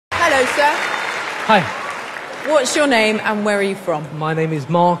Hello, sir. Hi. What's your name and where are you from? My name is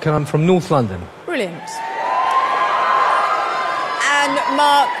Mark and I'm from North London. Brilliant. And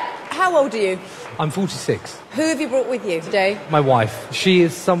Mark, how old are you? I'm 46. Who have you brought with you today? My wife. She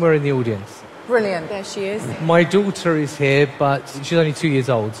is somewhere in the audience. Brilliant. There she is. My daughter is here, but she's only 2 years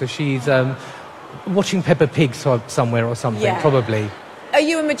old, so she's watching Peppa Pig somewhere or something, Yeah. probably. Are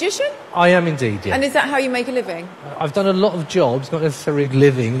you a magician? I am indeed, yeah. And is that how you make a living? I've done a lot of jobs, not necessarily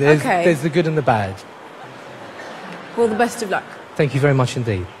living. There's the good and the bad. Well, the best of luck. Thank you very much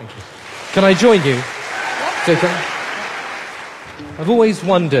indeed. Thank you. Can I join you? Yep. Okay. I've always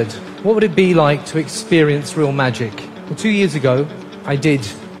wondered, what would it be like to experience real magic? Well, 2 years ago, I did,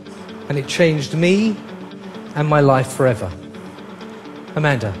 and it changed me and my life forever.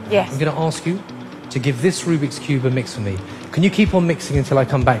 Amanda, Yes. I'm going to ask you to give this Rubik's Cube a mix for me. Can you keep on mixing until I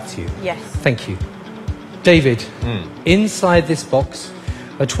come back to you? Yes. Thank you. David, inside this box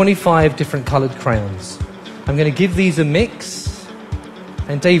are 25 different coloured crayons. I'm going to give these a mix,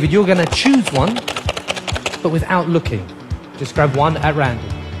 and David, you're going to choose one, but without looking. Just grab one at random.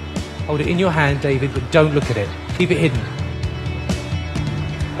 Hold it in your hand, David, but don't look at it. Keep it hidden.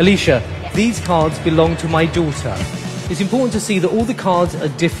 Alicia, these cards belong to my daughter. It's important to see that all the cards are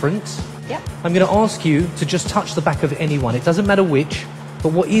different. Yep. I'm going to ask you to just touch the back of any one. It doesn't matter which,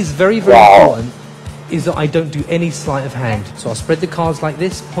 but what is very, very important is that I don't do any sleight of hand. So I'll spread the cards like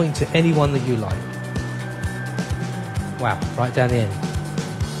this, point to any one that you like. Wow, right down the end.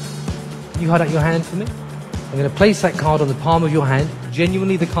 You hold out your hand for me. I'm going to place that card on the palm of your hand,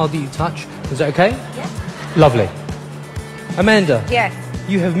 genuinely the card that you touch. Is that okay? Yes. Lovely. Amanda. Yes.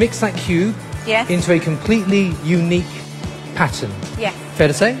 You have mixed that cube into a completely unique pattern. Yes. Fair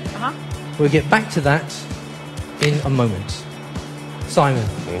to say? Uh-huh. We'll get back to that in a moment. Simon,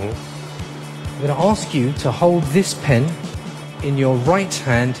 I'm going to ask you to hold this pen in your right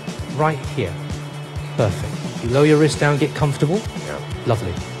hand right here. Perfect. You lower your wrist down, get comfortable. Yeah.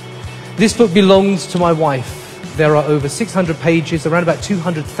 Lovely. This book belongs to my wife. There are over 600 pages, around about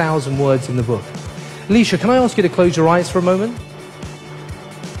 200,000 words in the book. Alicia, can I ask you to close your eyes for a moment?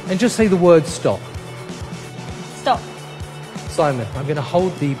 And just say the word stop. Stop. Simon, I'm going to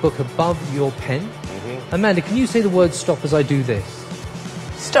hold the book above your pen. Amanda, can you say the word stop as I do this?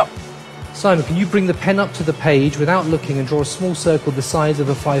 Stop. Simon, can you bring the pen up to the page without looking and draw a small circle the size of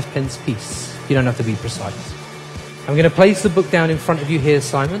a 5-pence piece? You don't have to be precise. I'm going to place the book down in front of you here,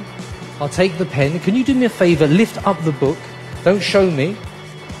 Simon. I'll take the pen. Can you do me a favour? Lift up the book. Don't show me,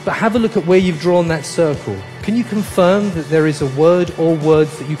 but have a look at where you've drawn that circle. Can you confirm that there is a word or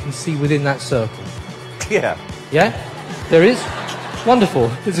words that you can see within that circle? Yeah. Yeah? There is? Wonderful.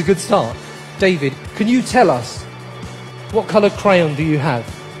 It's a good start. David, can you tell us what colour crayon do you have?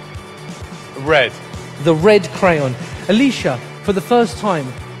 Red. The red crayon. Alicia, for the first time,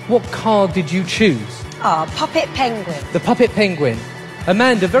 what card did you choose? Puppet penguin. The puppet penguin.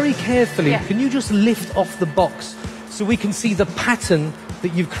 Amanda, very carefully, can you just lift off the box so we can see the pattern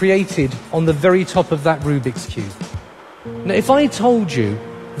that you've created on the very top of that Rubik's Cube? Now, if I told you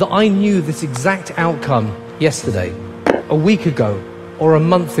that I knew this exact outcome yesterday, a week ago, or a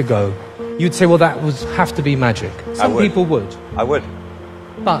month ago, you'd say, well, that would have to be magic. Some people would. I would.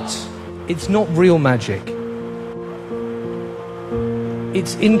 But it's not real magic.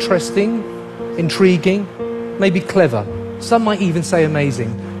 It's interesting, intriguing, maybe clever. Some might even say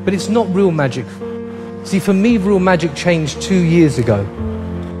amazing, but it's not real magic. See, for me, real magic changed 2 years ago.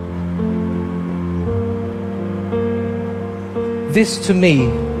 This, to me,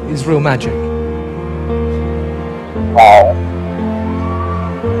 is real magic.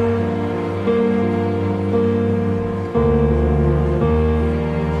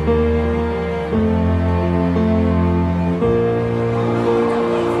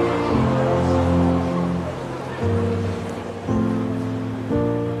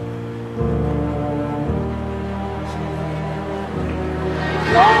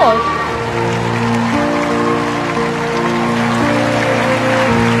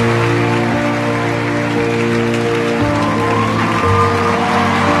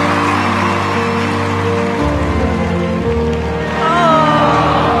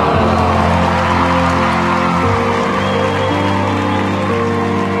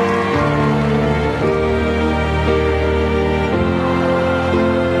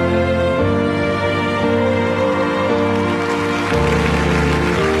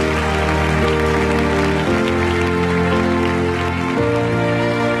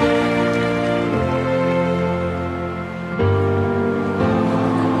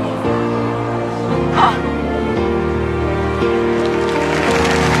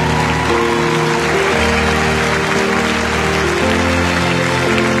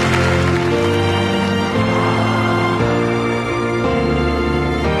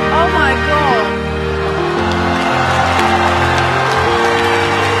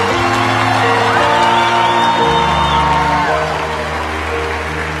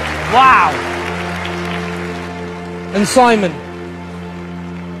 Wow. And Simon,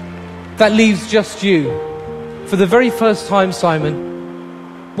 that leaves just you. For the very first time, Simon,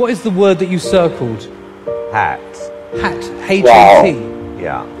 what is the word that you circled? Hat. Hat. H-A-T.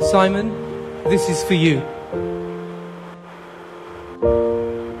 Yeah. Simon, this is for you.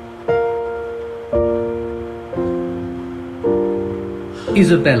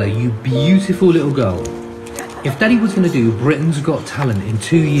 Isabella, you beautiful little girl. If Daddy was going to do Britain's Got Talent in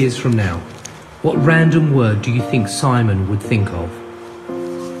 2 years from now, what random word do you think Simon would think of?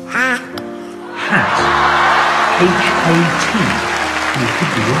 Hat. Hat. H-A-T. You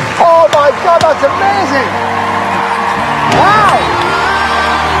could be right. Oh my God, that's amazing! Wow!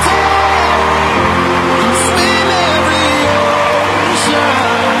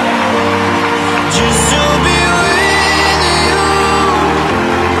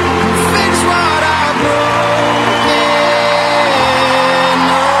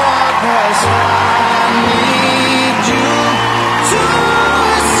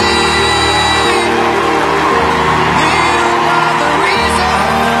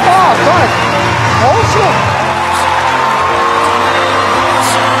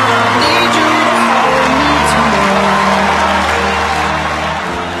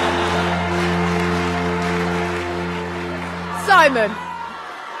 Simon.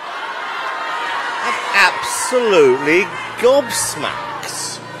 I'm absolutely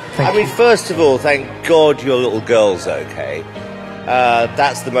gobsmacked. I mean, first of all, thank God your little girl's okay.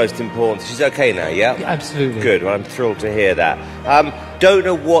 That's the most important. She's okay now, yeah? Yeah, absolutely. Good, well, I'm thrilled to hear that. Don't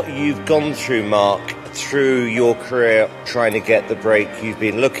know what you've gone through, Mark, through your career trying to get the break you've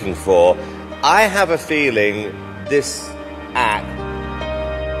been looking for. I have a feeling this act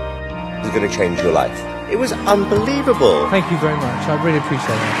is going to change your life. It was unbelievable. Thank you very much. I really appreciate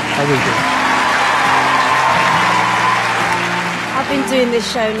that. I really do. I've been doing this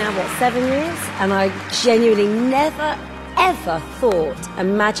show now, what, 7 years? And I genuinely never, ever thought a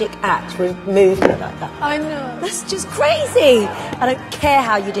magic act would move me like that. I know. That's just crazy. I don't care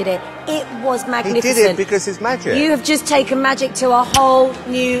how you did it. It was magnificent. He did it because it's magic. You have just taken magic to a whole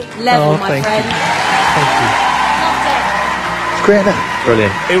new level, my friend. Thank you. Loved it. It's great, isn't it?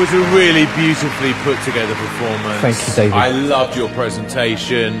 Brilliant. It was a really beautifully put together performance. Thank you, David. I loved your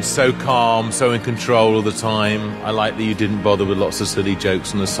presentation. So calm, so in control all the time. I like that you didn't bother with lots of silly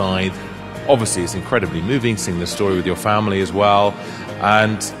jokes on the side. Obviously, it's incredibly moving, seeing the story with your family as well.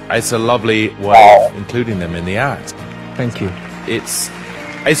 And it's a lovely way of including them in the act. Thank you. It's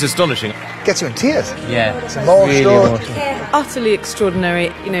astonishing. Gets you in tears. Yeah. It's emotional. Really emotional. Utterly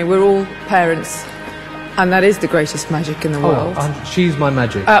extraordinary. You know, we're all parents. And that is the greatest magic in the world. She's my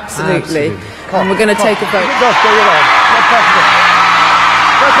magic. Absolutely. And we're going to take a vote. Go on. No pressure.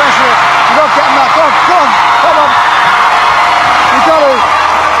 No pressure. You're not getting that. Come on. You got to.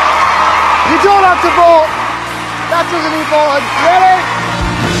 You don't have to vote. That doesn't important. Ready?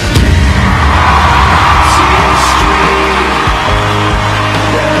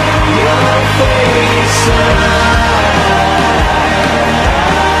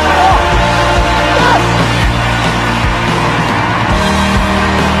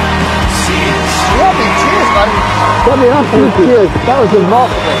 Got me absolute tears. That was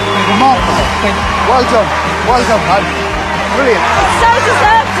remarkable. Remarkable. Well done. Well done, man. Brilliant. So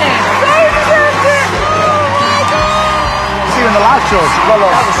deserved it. So deserved it. Oh my God. See you in the live shows. Well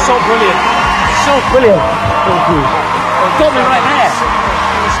done. That was so brilliant. So brilliant. Thank you. Got me right there.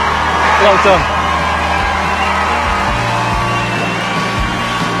 Well done.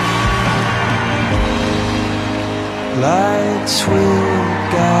 Lights will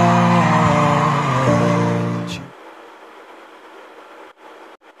guide